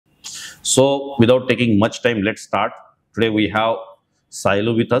So without taking much time, let's start. Today we have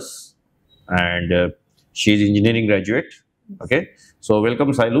𝗖𝗀 with us, and she is engineering graduate. Okay, so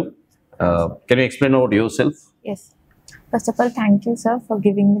welcome 𝗖𝗀. Can you explain about yourself? Yes. First of all, thank you, sir, for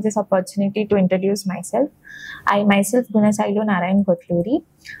giving me this opportunity to introduce myself. I myself, 𝗏𝗫 𝗨𝗀𝗀.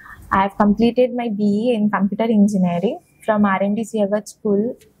 I have completed my BE in Computer Engineering from 𝗏𝗫 𝗀𝐻𝗁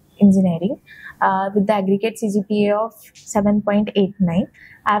School Engineering with the aggregate CGPA of 7.89.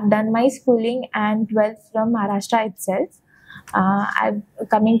 I have done my schooling and 12th from Maharashtra itself.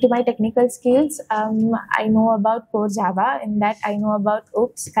 Coming to my technical skills, I know about core Java. In that, I know about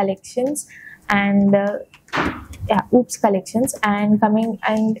𝗶𝗀 collections and 𝗶𝗀 collections and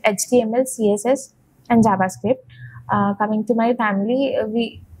HTML, CSS, and JavaScript. Coming to my family,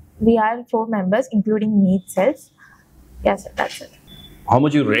 we are 4 members, including me itself. Yes, that's it. How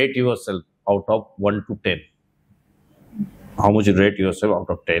much you rate yourself out of 1 to 10? How much you rate yourself out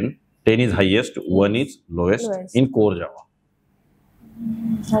of 10? 10 is highest, 1 is lowest. In core Java.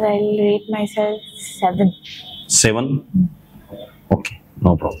 Sir, I'll rate myself 7. 7? Okay,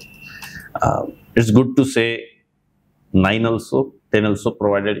 no problem. It's good to say 9 also, 10 also,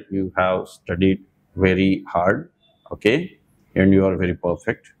 provided you have studied very hard, okay, and you are very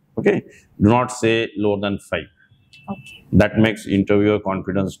perfect, okay. Do not say lower than 5. Okay. That makes interviewer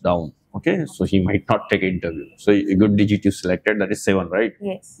confidence down, okay, so he might not take interview. So a good digit you selected, that is 7, right?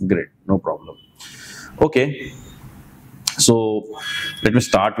 Yes. Great, no problem. Okay, so let me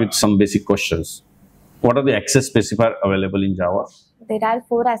start with some basic questions. What are the access specifier available in Java? There are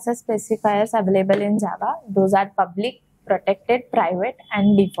 4 access specifiers available in Java. Those are public, protected, private,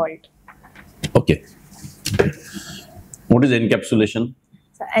 and default. Okay. What is encapsulation?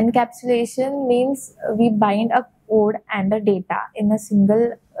 So encapsulation means we bind a code and the data in a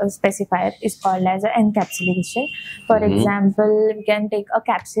single specifier is called as an encapsulation. For example, we can take a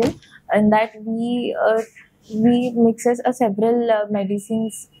capsule in that we mixes several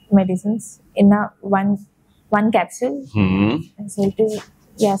medicines in a one capsule. So it is,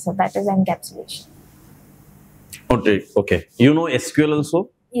 so that is encapsulation. Okay. You know SQL also?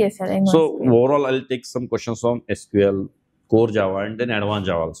 Yes, sir. I know so SQL. Overall, I'll take some questions from SQL, core Java, and then advanced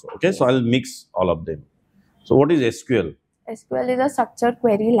Java also. Okay, so I'll mix all of them. So what is SQL? SQL is a structured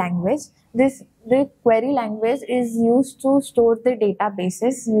query language. The query language is used to store the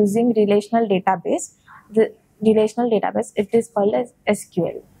databases using relational database. The relational database, it is called as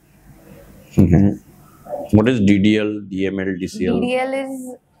SQL. What is DDL, DML, DCL? DDL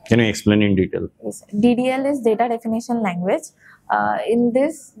is... Can you explain in detail? Yes. DDL is data definition language. In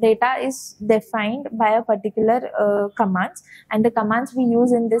this, data is defined by a particular commands, and the commands we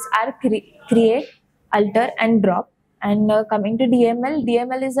use in this are create, alter, and drop. And coming to DML,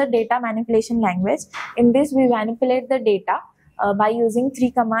 DML is a data manipulation language. In this, we manipulate the data by using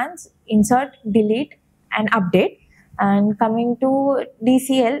 3 commands: insert, delete, and update. And coming to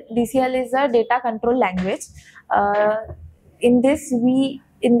DCL, DCL is a data control language. In this, we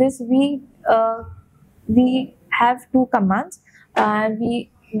have 2 commands.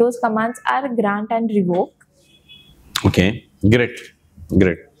 Those commands are grant and revoke. Okay, great.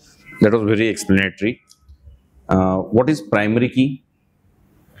 That was very explanatory. What is primary key?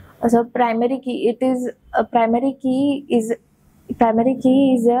 So primary key, primary key is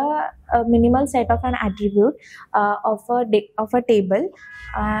a minimal set of an attribute of a table.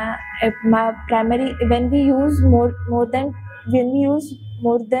 When we use more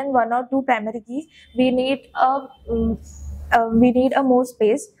than 1 or 2 primary keys, we need a more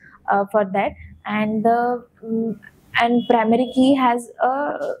space for that, and primary key has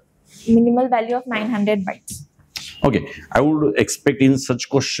a minimal value of 900 bytes. Okay, I would expect in such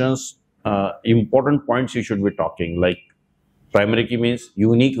questions important points you should be talking, like primary key means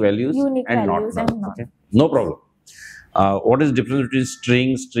unique values and not. Okay, no problem. What is the difference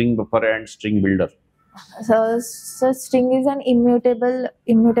between string buffer, and string builder? So string is an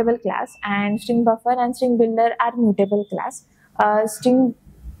immutable class, and string buffer and string builder are mutable class. String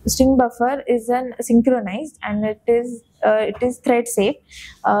buffer is an synchronized, and it is thread safe.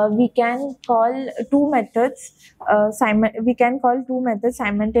 We can call 2 methods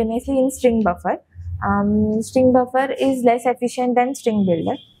simultaneously in string buffer. String buffer is less efficient than string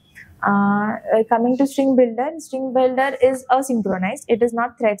builder. Coming to string builder is asynchronized. It is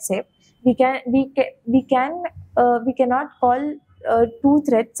not thread safe. We cannot call 2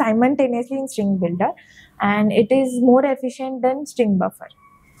 threads simultaneously in string builder, and it is more efficient than string buffer.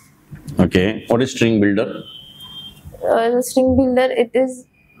 Okay, what is string builder? String builder, it is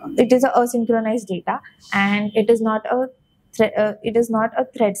a asynchronized data, and it is not a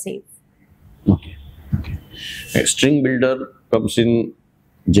thread safe. Okay. String builder comes in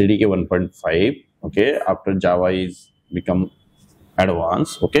JDK 1.5. Okay, after Java is become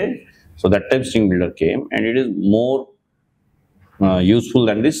advanced. Okay, so that time string builder came, and it is more useful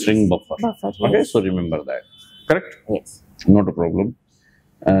than the string buffer. Okay, yes. so remember that. Correct? Yes. Not a problem.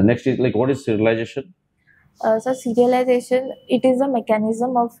 Next is like, what is serialization? So serialization, it is a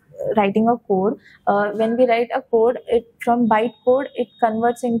mechanism of writing a code. When we write a code, from byte code it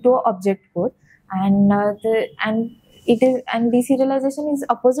converts into object code, and deserialization is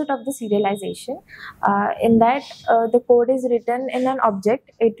opposite of the serialization. In that the code is written in an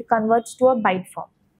object, it converts to a byte form.